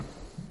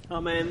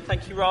Amen.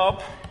 Thank you,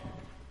 Rob.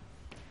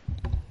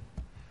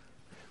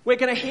 We're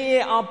going to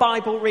hear our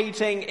Bible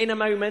reading in a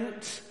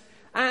moment,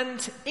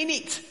 and in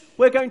it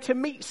we're going to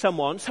meet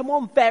someone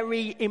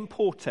very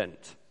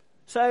important.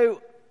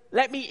 So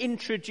let me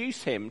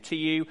introduce him to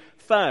you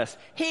first.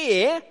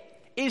 Here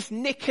is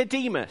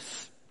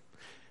Nicodemus.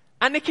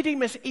 And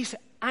Nicodemus is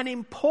an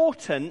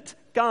important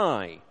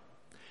guy.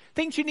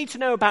 Things you need to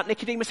know about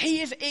Nicodemus: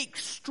 he is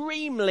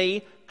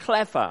extremely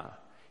clever.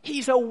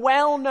 He's a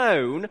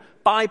well-known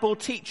Bible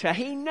teacher.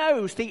 He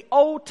knows the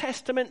Old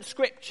Testament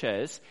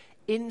scriptures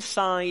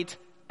inside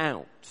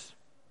out.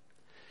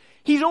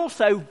 He's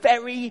also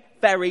very,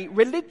 very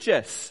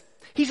religious.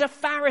 He's a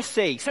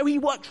Pharisee, so he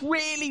works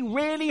really,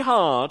 really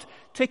hard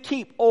to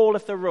keep all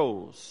of the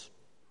rules.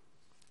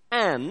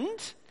 And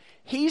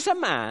he's a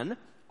man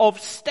of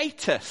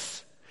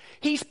status.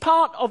 He's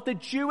part of the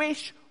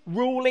Jewish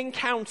ruling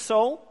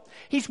council.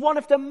 He's one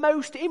of the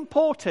most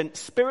important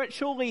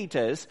spiritual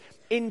leaders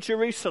in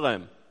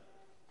Jerusalem.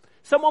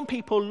 Someone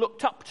people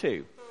looked up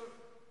to.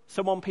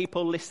 Someone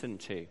people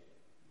listened to.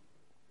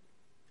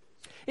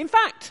 In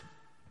fact,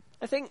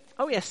 I think,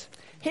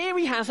 here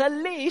he has a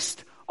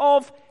list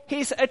of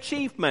his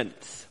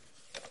achievements.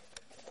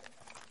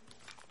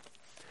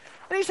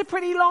 And it's a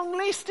pretty long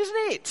list,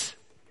 isn't it?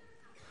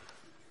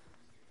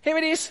 Here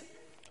it is.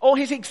 All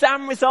his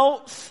exam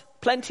results,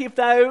 plenty of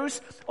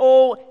those.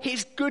 All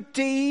his good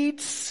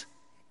deeds.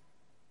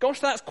 Gosh,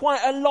 that's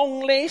quite a long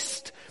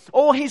list.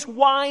 All his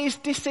wise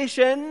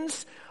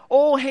decisions.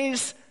 All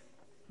his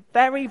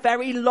very,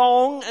 very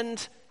long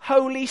and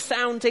holy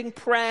sounding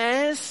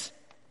prayers.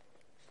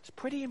 It's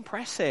pretty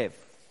impressive.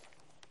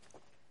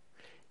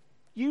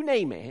 You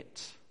name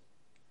it,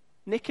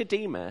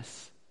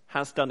 Nicodemus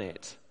has done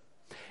it.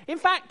 In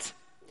fact,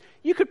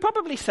 you could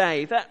probably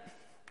say that,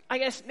 I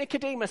guess,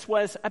 Nicodemus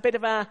was a bit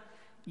of a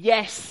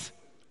yes,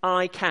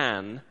 I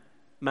can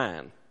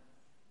man.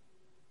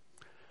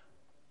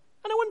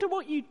 And I wonder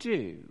what you'd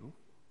do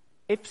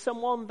if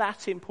someone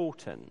that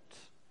important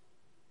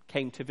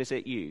came to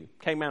visit you,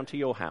 came round to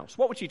your house.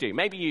 What would you do?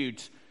 Maybe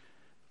you'd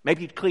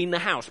clean the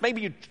house.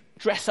 Maybe you'd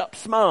dress up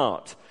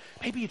smart.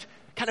 Maybe you'd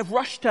kind of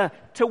rush to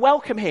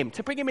welcome him,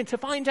 to bring him in, to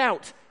find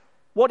out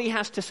what he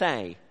has to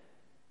say.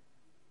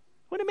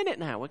 Well, in a minute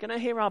now, we're going to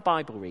hear our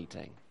Bible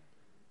reading.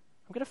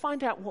 I'm going to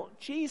find out what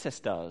Jesus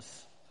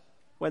does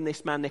when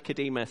this man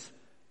Nicodemus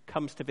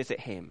comes to visit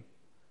him.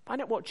 Find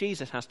out what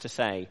Jesus has to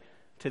say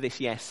to this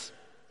yes,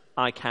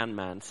 I can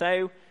man.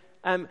 So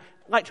I'd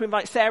like to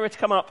invite Sarah to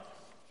come up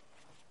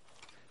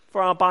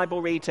for our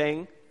Bible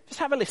reading. Just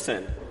have a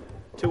listen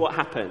to what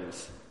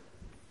happens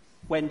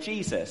when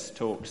Jesus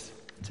talks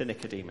to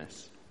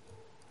Nicodemus.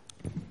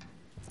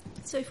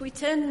 So if we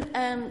turn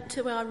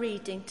to our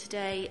reading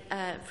today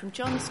from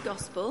John's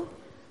Gospel,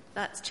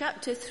 that's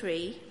chapter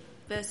 3,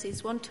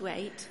 verses 1 to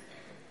 8.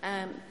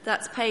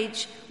 That's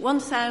page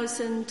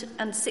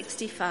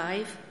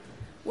 1065,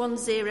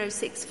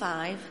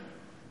 1065.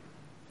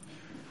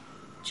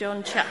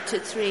 John chapter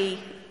 3,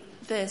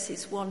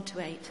 verses 1 to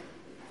 8.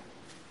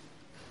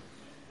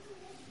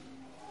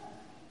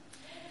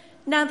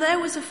 Now there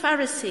was a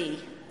Pharisee,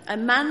 a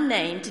man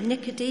named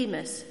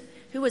Nicodemus,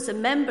 who was a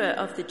member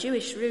of the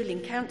Jewish ruling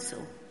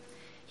council.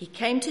 He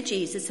came to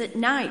Jesus at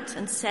night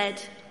and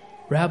said,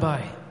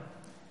 Rabbi,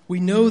 we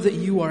know that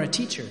you are a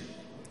teacher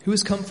who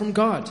has come from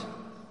God,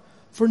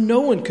 for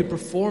no one could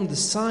perform the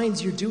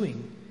signs you're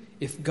doing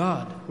if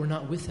God were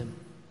not with him.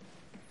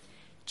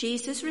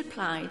 Jesus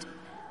replied,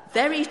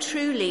 Very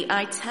truly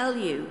I tell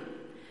you,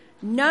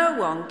 no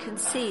one can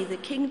see the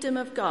kingdom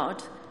of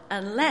God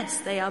unless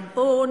they are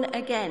born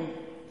again.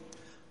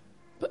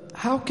 But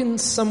how can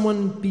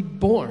someone be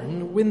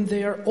born when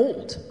they are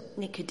old?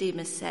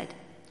 Nicodemus said.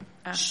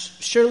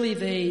 Surely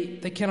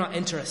they cannot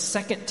enter a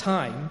second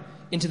time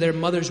into their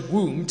mother's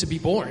womb to be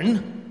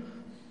born.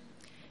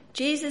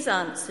 Jesus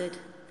answered,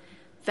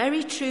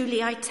 Very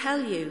truly I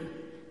tell you,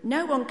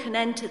 no one can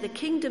enter the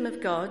kingdom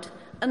of God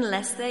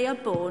unless they are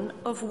born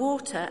of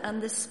water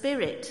and the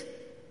Spirit.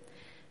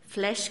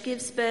 Flesh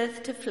gives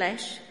birth to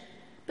flesh,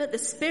 but the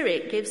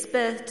Spirit gives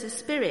birth to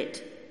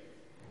spirit.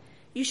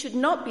 You should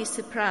not be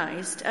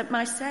surprised at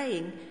my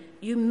saying,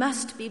 you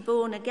must be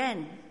born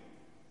again.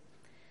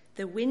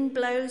 The wind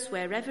blows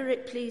wherever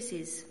it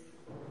pleases.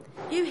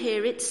 You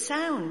hear its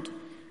sound,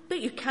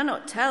 but you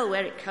cannot tell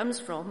where it comes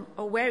from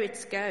or where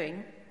it's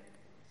going.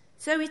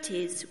 So it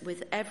is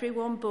with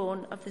everyone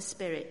born of the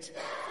Spirit.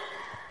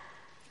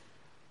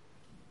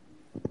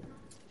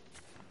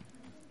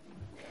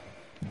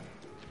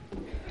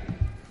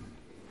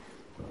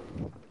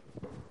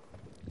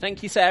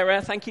 Thank you,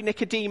 Sarah. Thank you,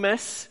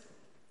 Nicodemus.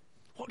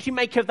 What do you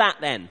make of that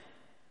then?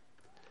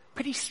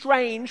 Pretty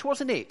strange,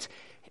 wasn't it?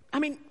 I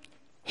mean,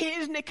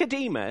 here's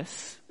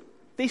Nicodemus,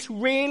 this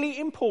really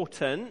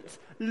important,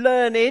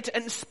 learned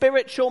and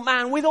spiritual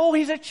man with all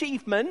his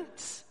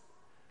achievements.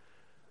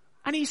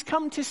 And he's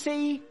come to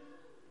see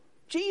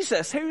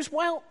Jesus, who's,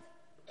 well,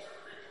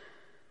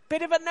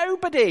 bit of a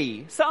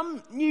nobody.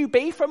 Some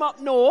newbie from up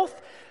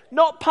north,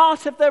 not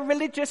part of the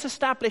religious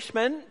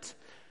establishment,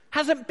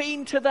 hasn't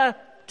been to the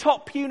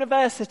top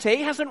university,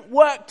 hasn't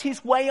worked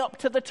his way up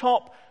to the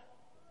top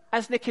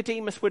as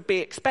Nicodemus would be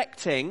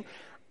expecting.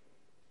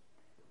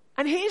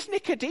 And here's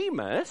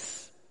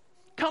Nicodemus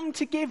come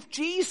to give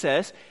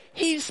Jesus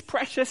his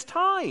precious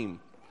time.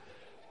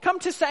 Come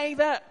to say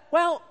that,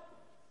 well,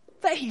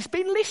 that he's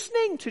been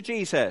listening to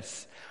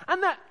Jesus.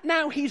 And that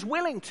now he's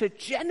willing to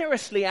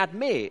generously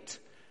admit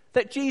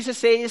that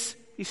Jesus is,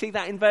 you see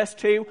that in verse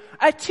 2,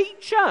 a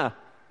teacher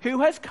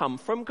who has come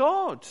from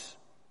God.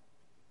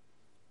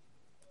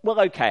 Well,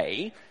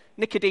 okay,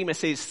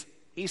 Nicodemus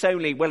he's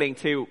only willing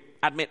to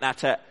admit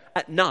that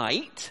at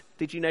night.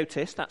 Did you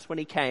notice? That's when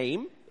he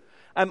came.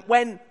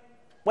 When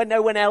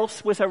no one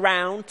else was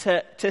around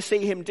to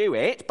see him do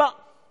it. But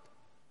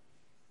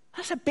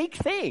that's a big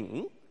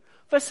thing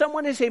for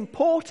someone as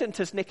important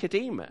as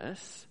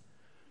Nicodemus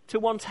to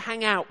want to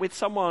hang out with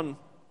someone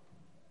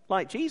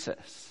like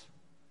Jesus.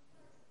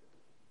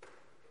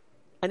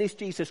 And is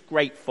Jesus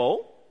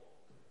grateful?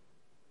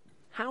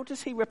 How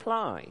does he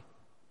reply?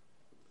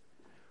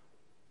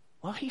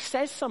 Well, he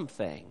says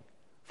something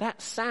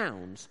that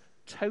sounds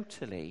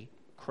totally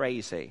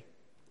crazy.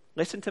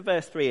 Listen to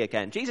verse 3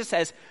 again. Jesus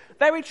says,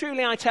 "Very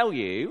truly I tell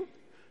you,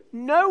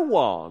 no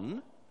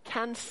one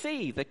can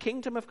see the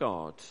kingdom of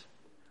God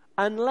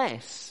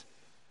unless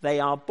they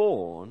are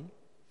born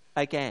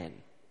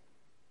again."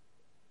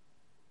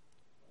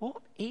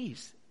 What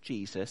is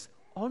Jesus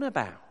on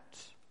about?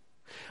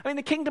 I mean,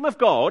 the kingdom of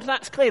God,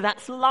 that's clear.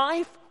 That's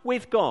life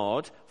with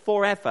God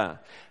forever.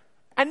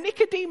 And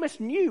Nicodemus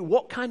knew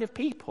what kind of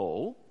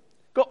people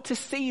got to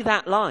see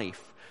that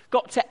life,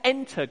 got to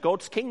enter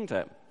God's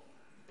kingdom.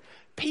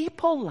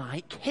 People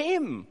like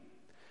him.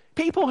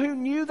 People who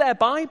knew their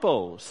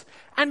Bibles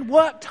and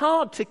worked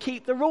hard to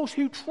keep the rules,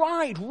 who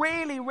tried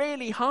really,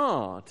 really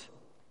hard.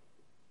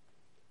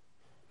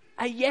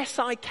 A yes,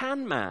 I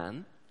can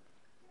man,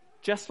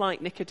 just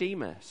like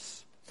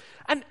Nicodemus.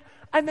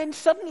 And then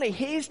suddenly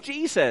here's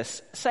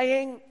Jesus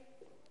saying,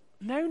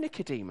 no,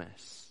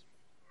 Nicodemus,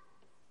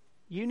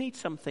 you need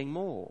something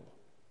more.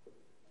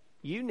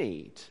 You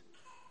need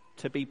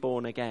to be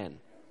born again.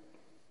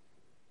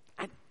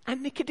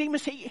 And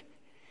Nicodemus,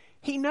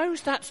 he knows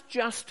that's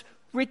just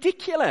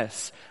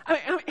ridiculous.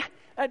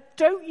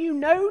 Don't you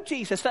know,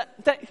 Jesus,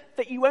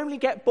 that you only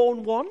get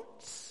born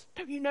once?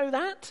 Don't you know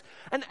that?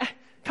 And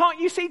can't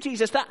you see,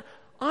 Jesus, that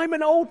I'm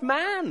an old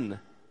man?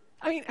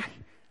 I mean,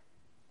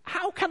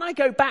 how can I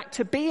go back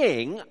to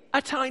being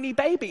a tiny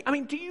baby? I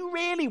mean, do you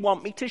really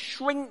want me to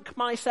shrink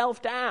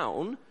myself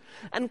down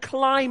and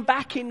climb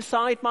back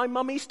inside my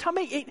mummy's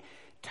tummy?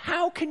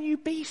 How can you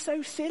be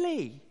so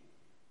silly?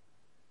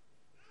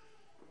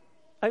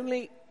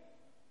 Only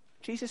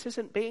Jesus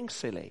isn't being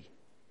silly.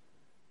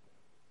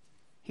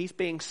 He's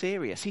being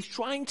serious. He's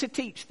trying to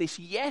teach this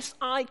yes,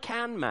 I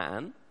can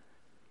man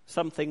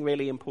something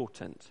really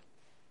important.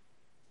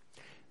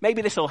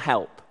 Maybe this will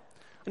help.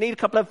 I need a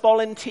couple of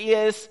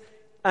volunteers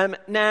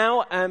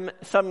now,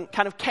 some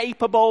kind of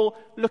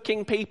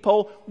capable-looking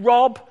people.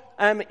 Rob,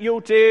 you'll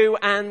do,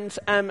 and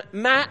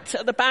Matt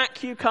at the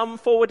back, you come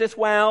forward as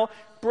well.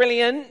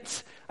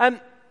 Brilliant.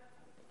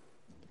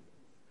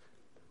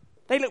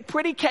 They look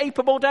pretty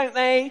capable, don't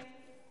they?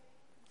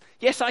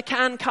 Yes, I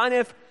can, kind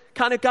of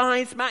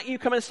guys. Matt, you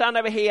come and stand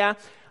over here.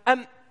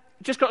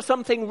 Just got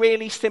something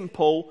really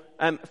simple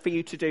for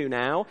you to do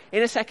now.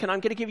 In a second, I'm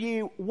going to give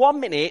you 1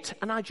 minute,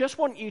 and I just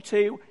want you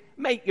to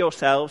make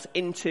yourselves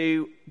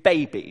into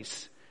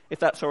babies, if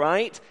that's all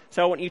right.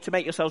 So I want you to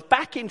make yourselves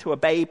back into a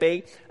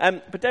baby.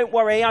 But don't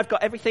worry, I've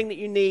got everything that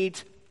you need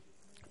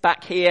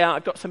back here.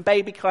 I've got some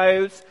baby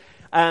clothes,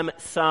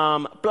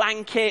 some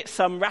blankets,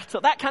 some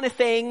rattle, that kind of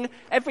thing,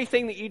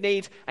 everything that you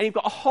need. And you've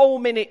got a whole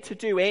minute to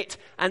do it,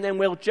 and then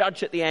we'll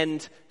judge at the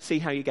end, see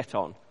how you get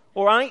on.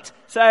 All right?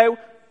 So,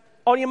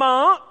 on your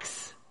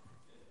marks,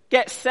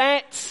 get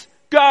set,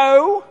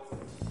 go.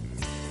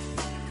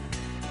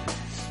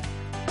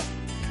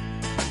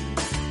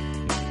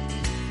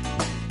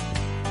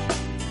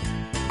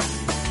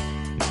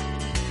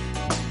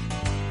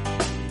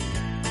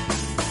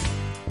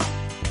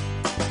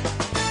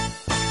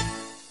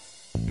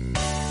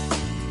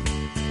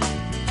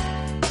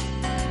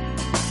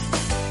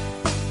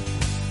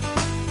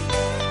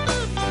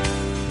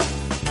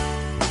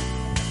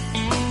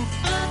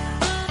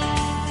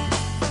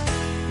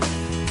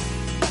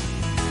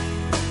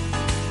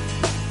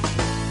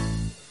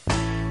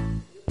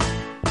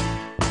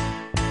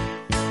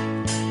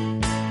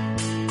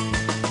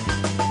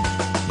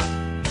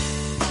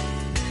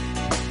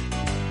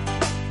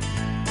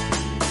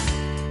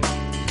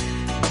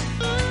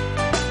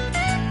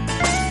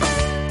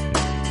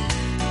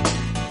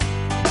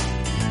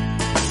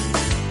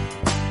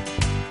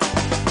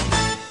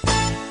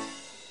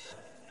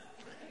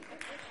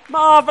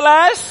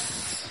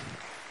 Marvellous.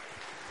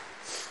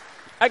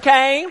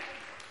 Okay,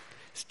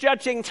 it's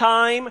judging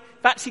time.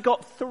 We've actually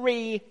got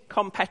 3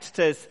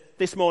 competitors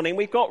this morning.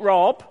 We've got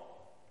Rob,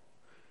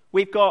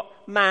 we've got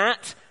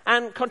Matt,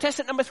 and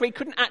contestant number 3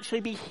 couldn't actually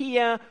be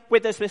here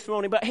with us this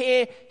morning, but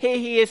here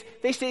he is.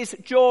 This is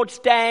George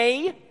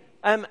Day,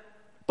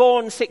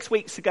 born 6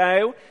 weeks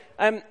ago.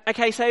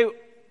 Okay, so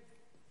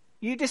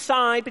You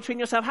decide between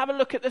yourself, have a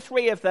look at the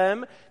three of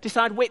them,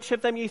 decide which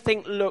of them you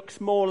think looks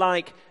more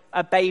like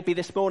a baby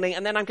this morning,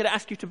 and then I'm going to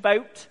ask you to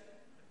vote.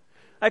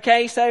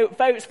 Okay, so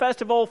votes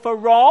first of all for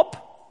Rob.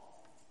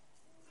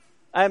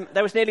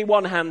 There was nearly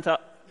one hand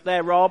up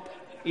there, Rob.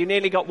 You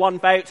nearly got one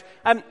vote.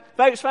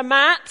 Votes for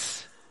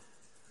Matt.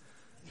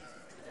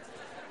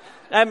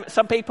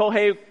 Some people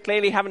who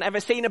clearly haven't ever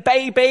seen a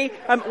baby.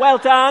 Well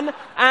done.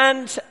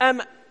 And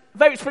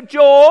votes for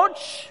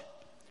George.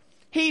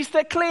 He's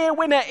the clear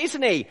winner,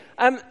 isn't he?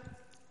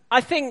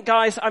 I think,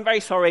 guys, I'm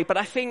very sorry, but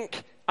I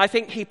think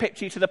he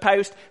picked you to the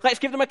post. Let's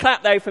give them a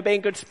clap, though, for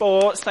being good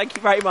sports. Thank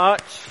you very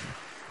much.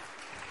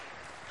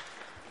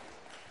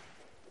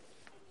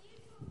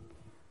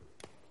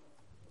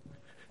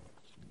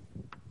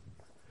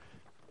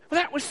 Well,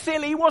 that was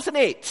silly, wasn't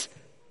it?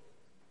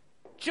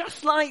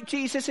 Just like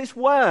Jesus'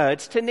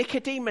 words to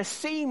Nicodemus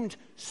seemed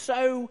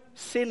so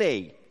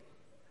silly.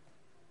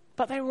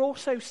 But they were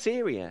also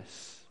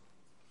serious.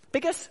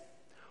 Because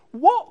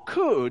what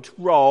could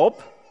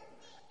Rob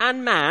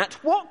and Matt,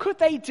 what could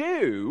they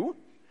do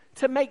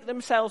to make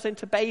themselves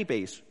into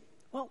babies?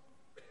 Well,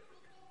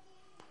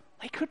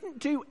 they couldn't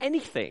do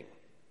anything,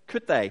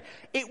 could they?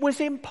 It was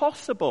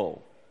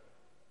impossible.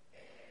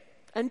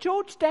 And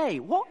George Day,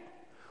 what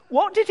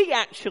did he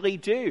actually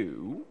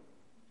do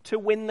to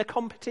win the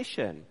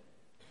competition?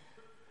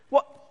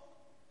 What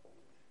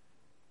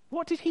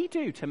did he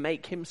do to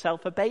make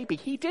himself a baby?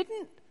 He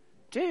didn't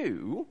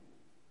do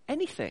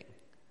anything,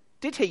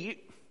 did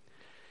he?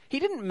 He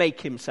didn't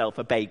make himself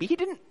a baby. He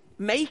didn't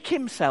make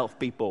himself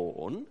be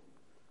born.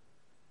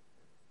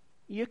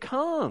 You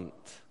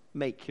can't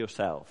make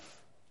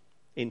yourself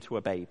into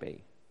a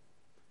baby.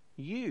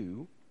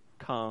 You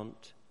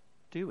can't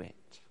do it.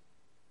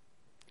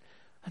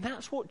 And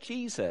that's what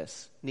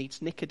Jesus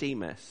needs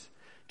Nicodemus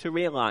to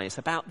realize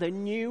about the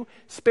new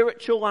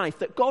spiritual life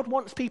that God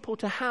wants people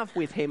to have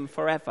with him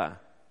forever.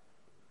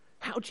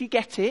 How do you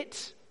get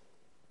it?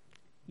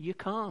 You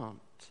can't.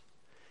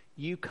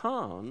 You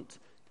can't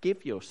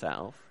give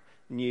yourself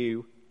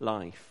new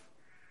life.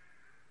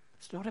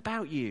 It's not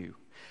about you.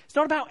 It's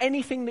not about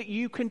anything that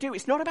you can do.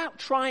 It's not about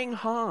trying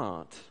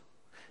hard.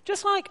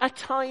 Just like a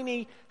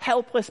tiny,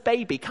 helpless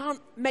baby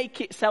can't make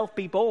itself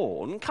be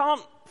born,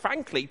 can't,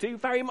 frankly, do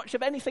very much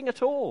of anything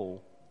at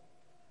all.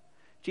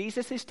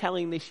 Jesus is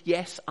telling this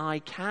yes, I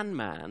can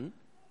man.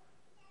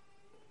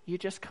 You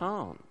just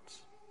can't.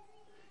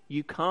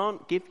 You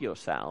can't give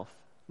yourself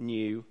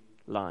new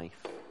life.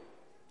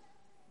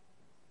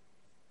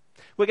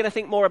 We're going to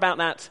think more about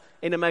that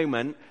in a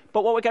moment.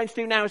 But what we're going to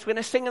do now is we're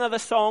going to sing another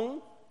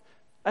song.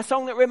 A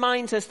song that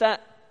reminds us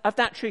of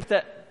that truth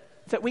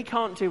that we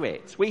can't do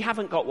it. We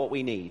haven't got what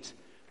we need.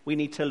 We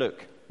need to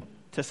look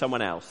to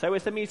someone else. So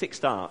as the music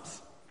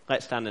starts,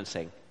 let's stand and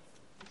sing.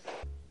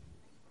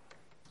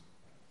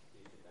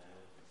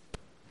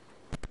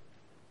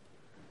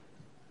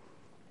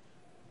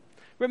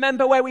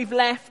 Remember where we've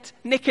left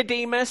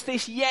Nicodemus,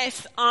 this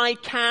yes, I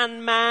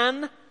can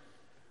man,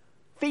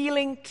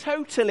 feeling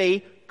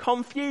totally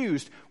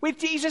confused, with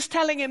Jesus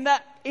telling him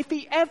that if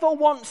he ever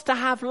wants to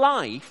have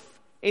life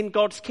in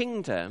God's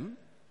kingdom,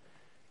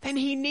 then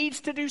he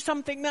needs to do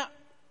something that,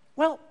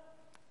 well,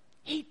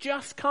 he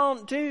just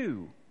can't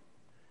do.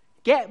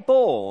 Get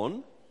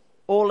born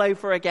all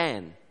over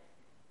again.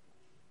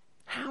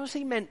 How's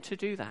he meant to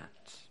do that?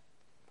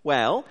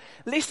 Well,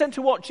 listen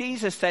to what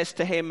Jesus says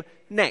to him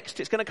next.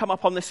 It's going to come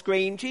up on the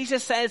screen.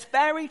 Jesus says,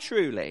 very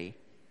truly,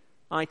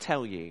 I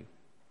tell you,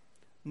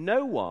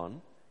 no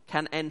one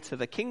can enter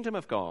the kingdom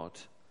of God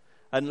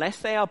unless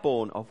they are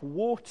born of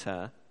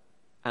water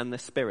and the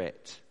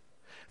Spirit.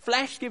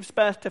 Flesh gives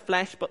birth to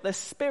flesh, but the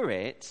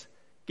Spirit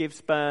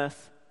gives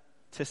birth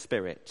to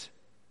spirit.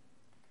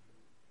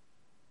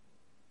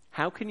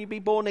 How can you be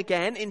born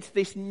again into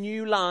this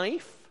new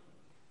life?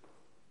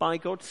 By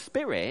God's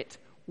Spirit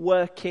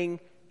working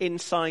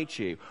inside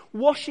you,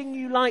 washing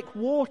you like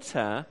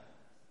water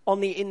on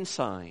the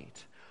inside,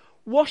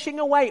 washing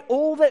away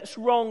all that's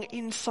wrong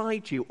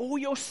inside you, all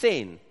your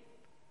sin,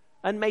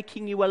 and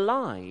making you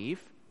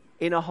alive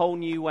in a whole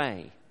new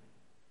way.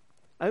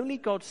 Only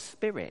God's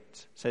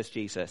Spirit, says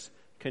Jesus,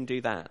 can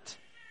do that.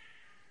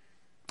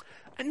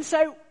 And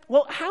so,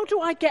 well, how do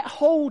I get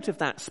hold of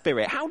that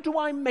Spirit? How do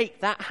I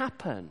make that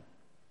happen?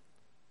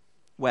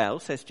 Well,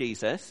 says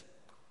Jesus,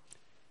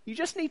 you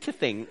just need to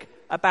think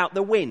about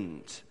the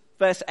wind.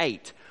 Verse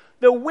 8,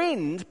 the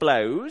wind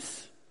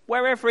blows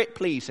wherever it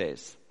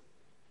pleases.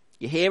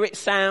 You hear its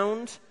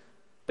sound,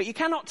 but you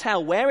cannot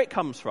tell where it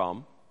comes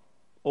from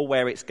or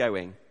where it's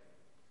going.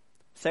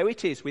 So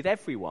it is with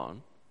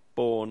everyone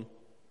born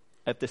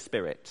of the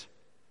Spirit.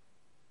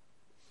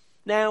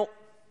 Now,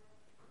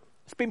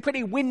 it's been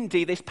pretty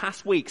windy this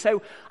past week,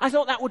 so I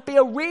thought that would be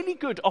a really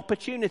good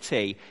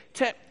opportunity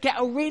to get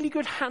a really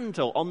good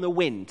handle on the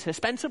wind, to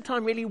spend some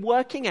time really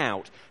working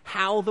out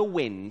how the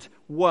wind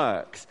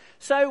works.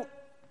 So,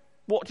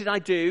 what did I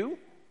do?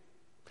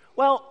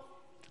 Well,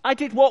 I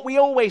did what we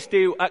always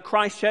do at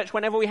Christchurch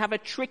whenever we have a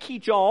tricky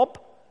job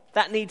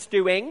that needs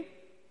doing.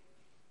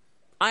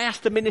 I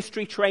asked the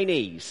ministry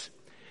trainees.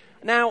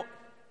 Now,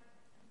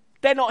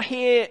 They're not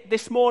here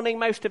this morning,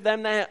 most of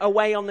them. They're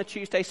away on the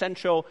Tuesday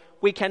Central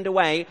weekend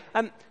away.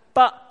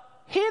 But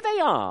here they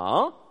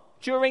are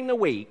during the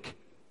week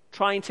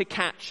trying to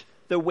catch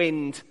the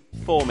wind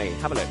for me.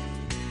 Have a look.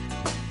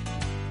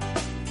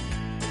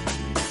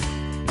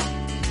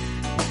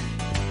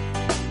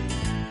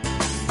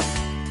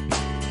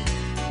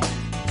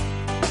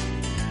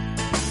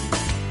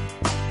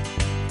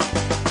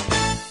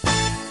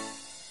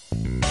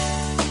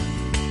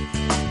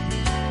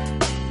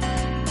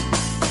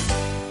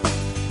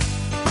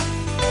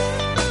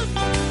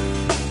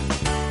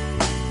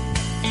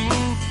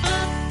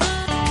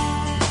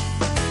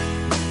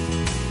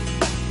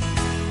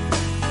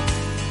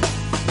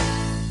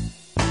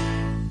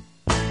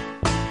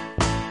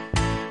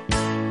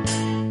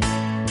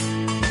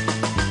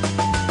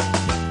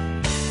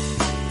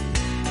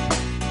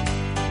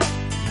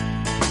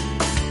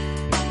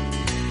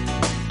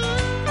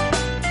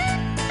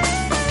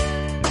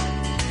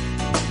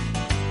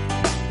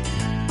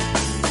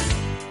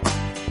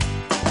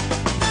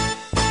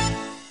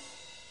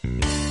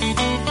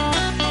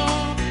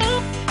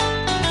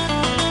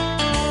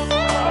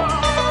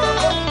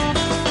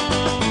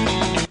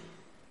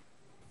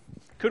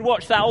 Could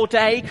watch that all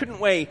day, couldn't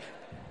we?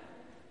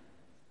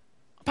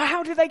 But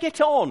how do they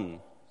get on?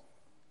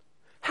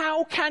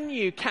 How can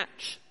you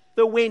catch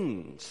the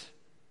wind?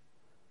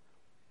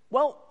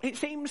 Well, it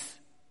seems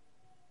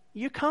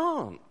you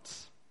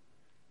can't.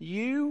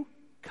 You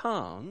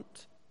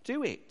can't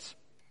do it.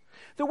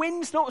 The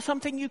wind's not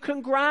something you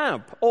can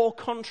grab or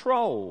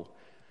control.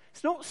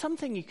 It's not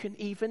something you can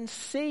even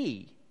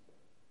see.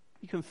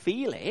 You can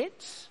feel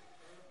it.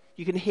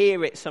 You can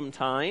hear it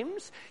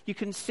sometimes. You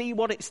can see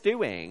what it's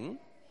doing.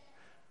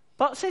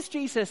 But, says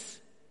Jesus,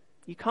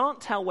 you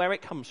can't tell where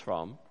it comes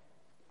from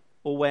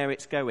or where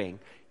it's going.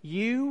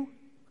 You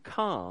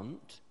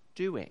can't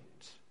do it.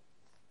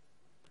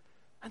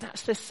 And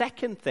that's the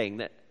second thing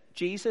that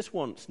Jesus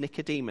wants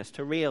Nicodemus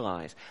to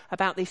realize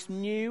about this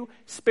new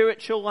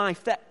spiritual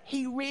life that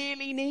he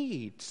really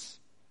needs.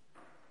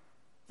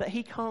 That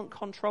he can't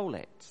control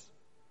it.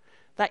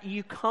 That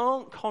you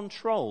can't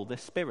control the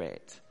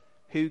Spirit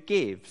who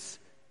gives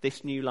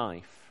this new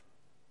life.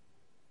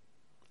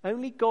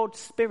 Only God's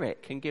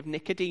Spirit can give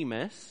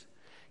Nicodemus,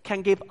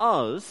 can give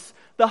us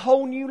the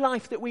whole new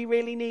life that we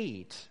really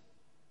need.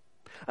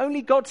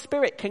 Only God's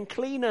Spirit can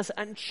clean us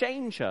and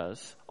change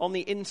us on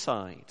the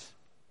inside.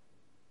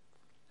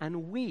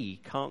 And we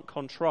can't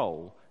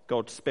control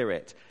God's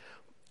Spirit.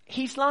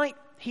 He's like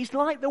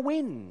the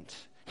wind.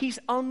 He's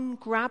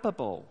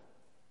ungrabbable.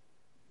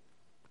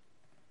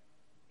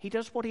 He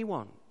does what he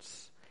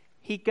wants.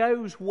 He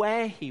goes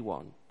where he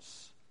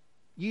wants.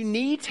 You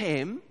need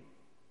him,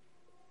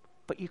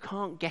 but you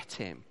can't get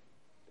him.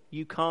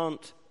 You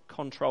can't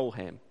control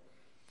him.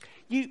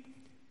 You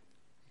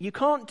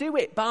can't do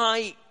it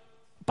by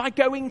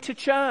going to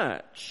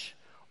church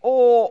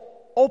or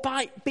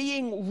by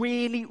being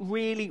really,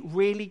 really,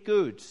 really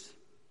good.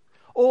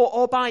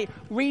 Or by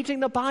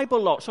reading the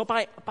Bible lots or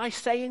by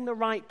saying the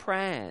right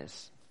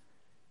prayers.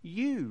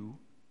 You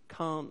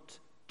can't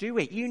do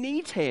it. You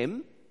need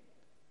him,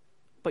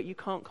 but you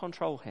can't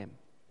control him.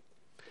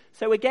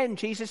 So again,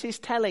 Jesus is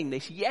telling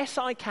this, yes,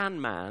 I can,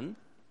 man.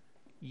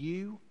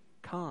 You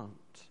can't.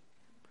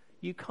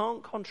 You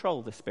can't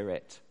control the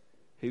Spirit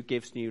who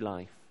gives new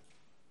life.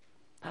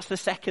 That's the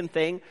second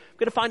thing. I'm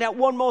going to find out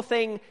one more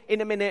thing in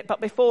a minute, but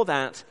before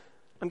that,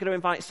 I'm going to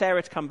invite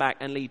Sarah to come back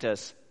and lead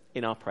us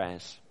in our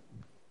prayers.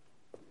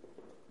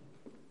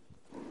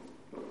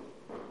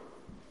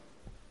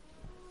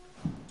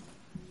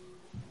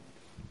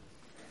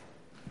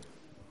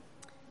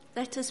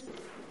 Let us.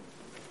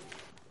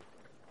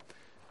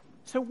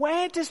 So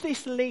where does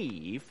this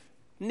leave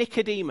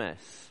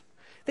Nicodemus?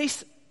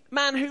 This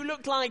man who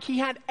looked like he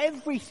had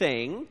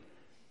everything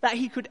that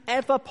he could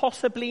ever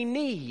possibly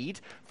need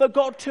for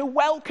God to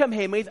welcome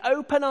him with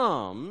open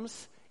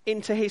arms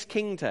into his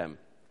kingdom.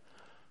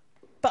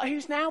 But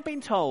who's now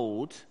been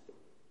told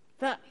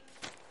that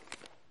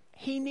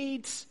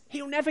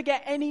he'll never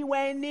get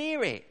anywhere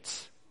near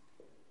it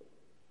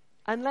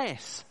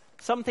unless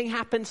something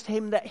happens to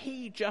him that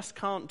he just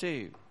can't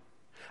do.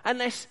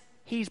 Unless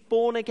he's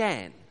born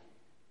again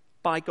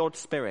by God's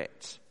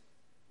Spirit.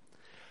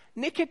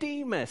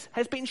 Nicodemus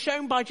has been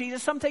shown by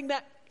Jesus something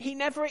that he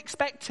never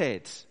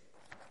expected.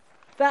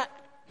 That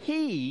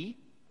he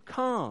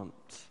can't.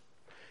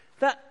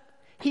 That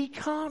he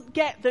can't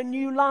get the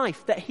new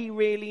life that he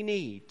really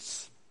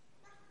needs.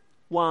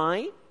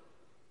 Why?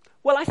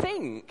 Well, I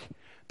think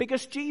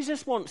because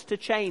Jesus wants to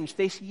change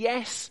this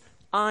yes,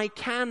 I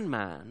can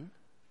man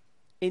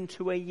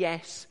into a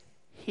yes,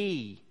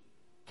 he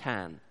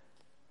can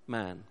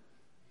man.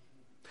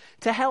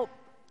 To help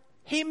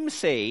him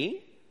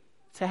see,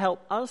 to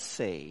help us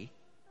see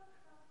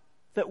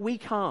that we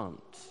can't,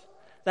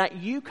 that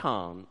you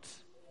can't,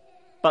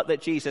 but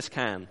that Jesus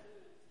can.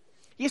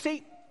 You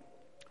see,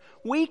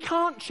 we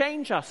can't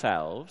change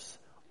ourselves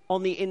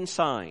on the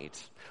inside.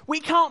 We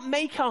can't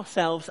make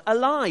ourselves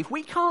alive.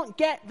 We can't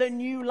get the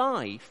new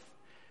life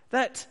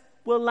that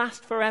will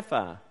last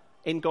forever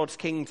in God's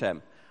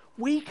kingdom.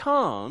 We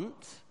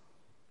can't,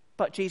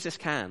 but Jesus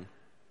can.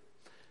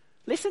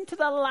 Listen to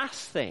the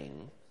last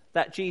thing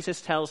that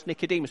Jesus tells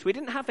Nicodemus. We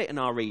didn't have it in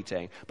our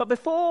reading, but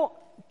before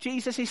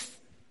he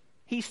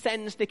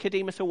sends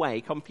Nicodemus away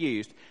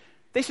confused,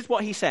 this is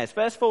what he says.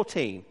 Verse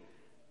 14,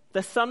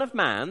 the Son of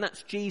Man,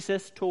 that's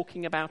Jesus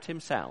talking about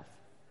himself,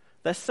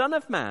 the Son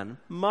of Man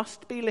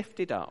must be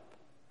lifted up,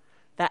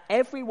 that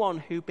everyone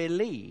who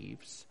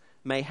believes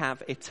may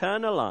have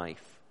eternal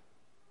life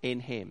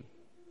in him.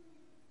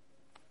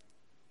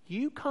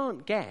 You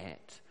can't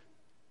get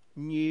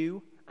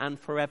new and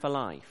forever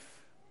life,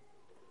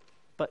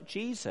 but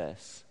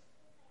Jesus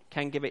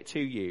can give it to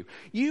you.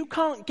 You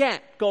can't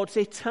get God's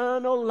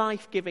eternal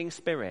life-giving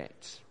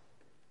Spirit,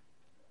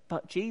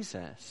 but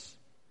Jesus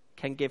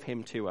can give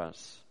him to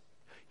us.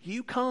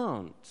 You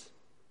can't,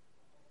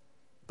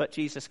 but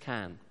Jesus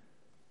can.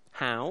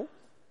 How?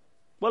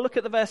 Well, look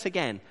at the verse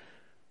again.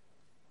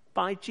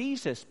 By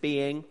Jesus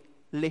being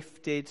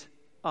lifted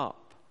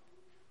up.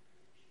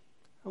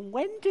 And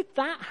when did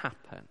that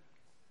happen?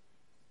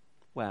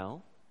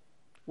 Well,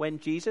 when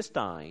Jesus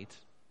died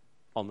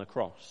on the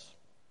cross.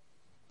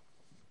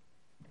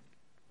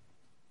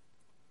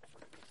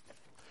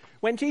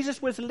 When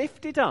Jesus was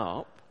lifted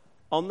up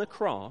on the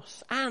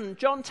cross, and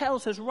John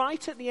tells us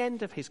right at the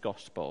end of his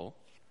gospel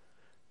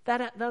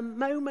that at the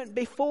moment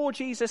before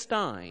Jesus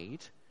died,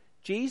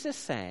 Jesus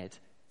said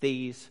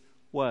these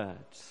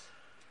words,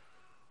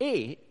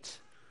 "It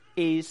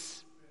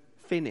is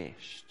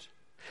finished."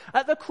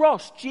 At the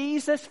cross,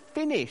 Jesus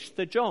finished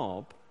the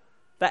job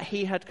that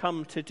he had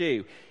come to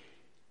do.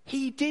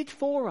 He did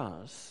for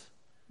us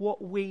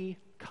what we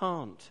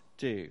can't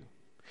do.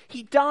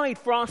 He died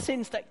for our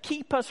sins that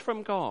keep us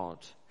from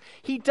God.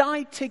 He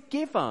died to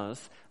give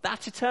us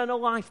that eternal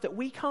life that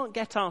we can't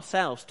get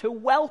ourselves, to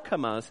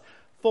welcome us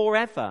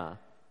forever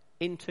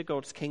into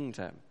God's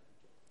kingdom.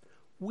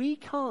 We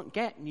can't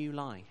get new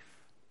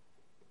life,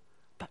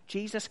 but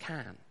Jesus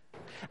can.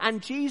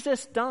 And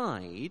Jesus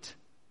died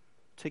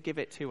to give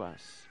it to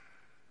us.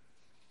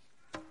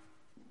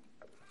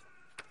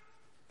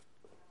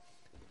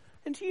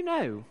 And do you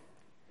know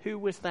who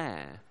was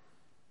there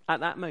at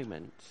that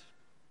moment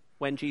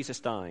when Jesus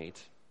died?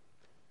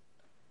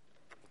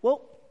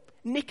 Well,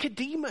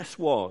 Nicodemus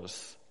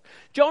was.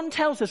 John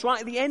tells us right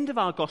at the end of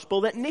our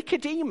gospel that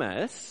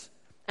Nicodemus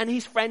and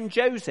his friend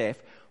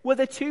Joseph were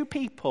the two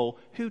people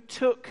who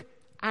took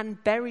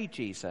and buried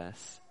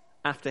Jesus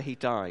after he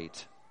died.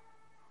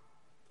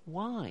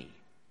 Why?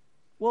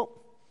 Well,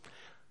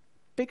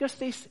 because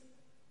this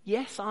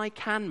yes I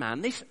can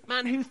man, this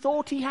man who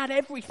thought he had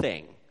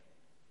everything,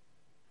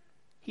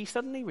 he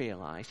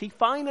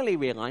finally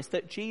realized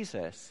that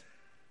Jesus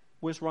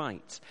was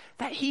right,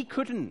 that he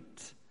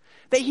couldn't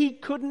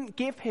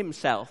give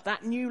himself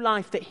that new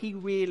life that he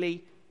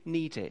really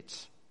needed.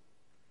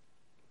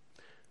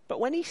 But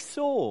when he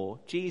saw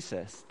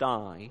Jesus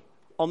die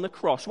on the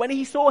cross, when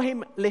he saw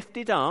him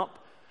lifted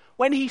up,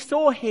 when he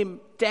saw him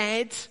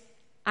dead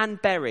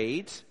and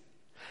buried,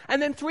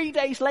 and then 3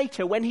 days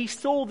later when he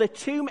saw the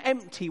tomb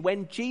empty,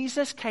 when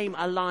Jesus came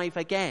alive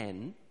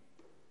again,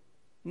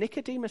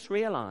 Nicodemus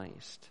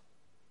realized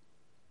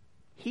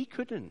he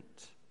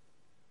couldn't.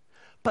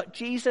 But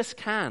Jesus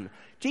can.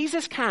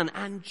 Jesus can,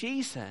 and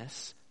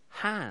Jesus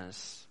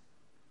has.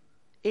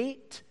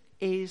 It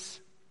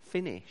is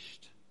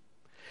finished.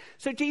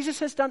 So Jesus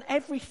has done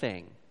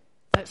everything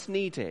that's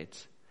needed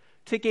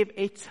to give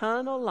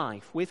eternal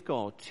life with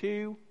God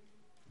to,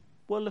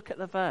 well, look at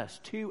the verse,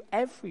 to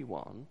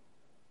everyone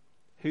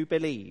who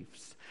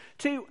believes,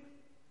 to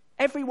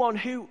everyone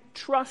who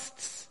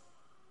trusts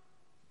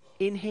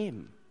in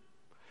him.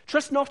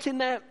 Trust not in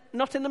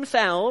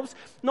themselves,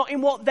 not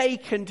in what they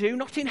can do,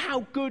 not in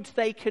how good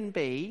they can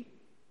be,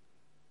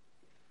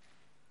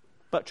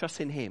 but trust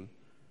in him.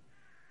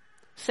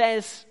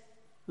 Says,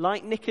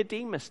 like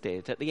Nicodemus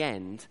did at the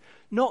end,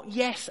 not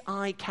yes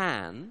I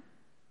can,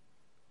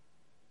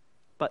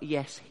 but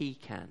yes he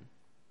can.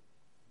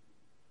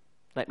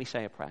 Let me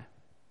say a prayer.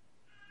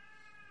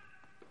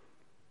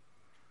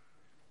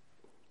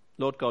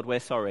 Lord God, we're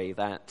sorry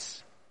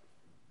that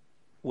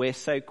we're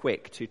so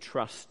quick to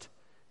trust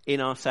in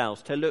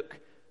ourselves, to look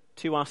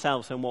to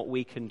ourselves and what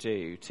we can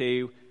do,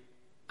 to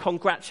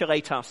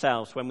congratulate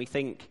ourselves when we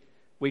think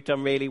we've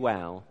done really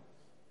well,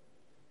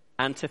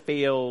 and to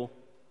feel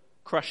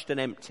crushed and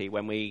empty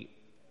when we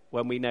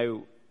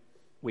know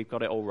we've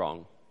got it all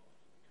wrong.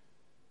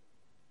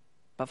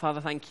 But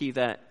Father, thank you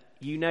that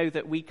you know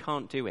that we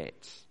can't do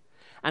it.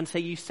 And so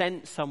you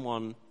sent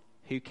someone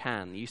who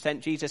can. You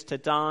sent Jesus to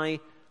die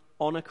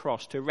on a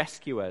cross to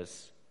rescue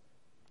us.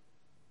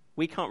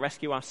 We can't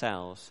rescue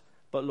ourselves.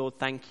 But Lord,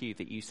 thank you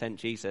that you sent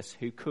Jesus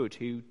who could,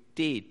 who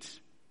did.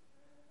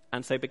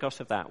 And so because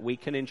of that, we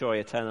can enjoy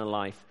eternal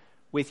life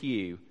with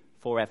you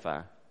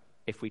forever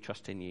if we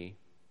trust in you.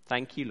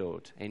 Thank you,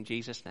 Lord. In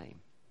Jesus'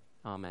 name,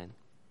 amen.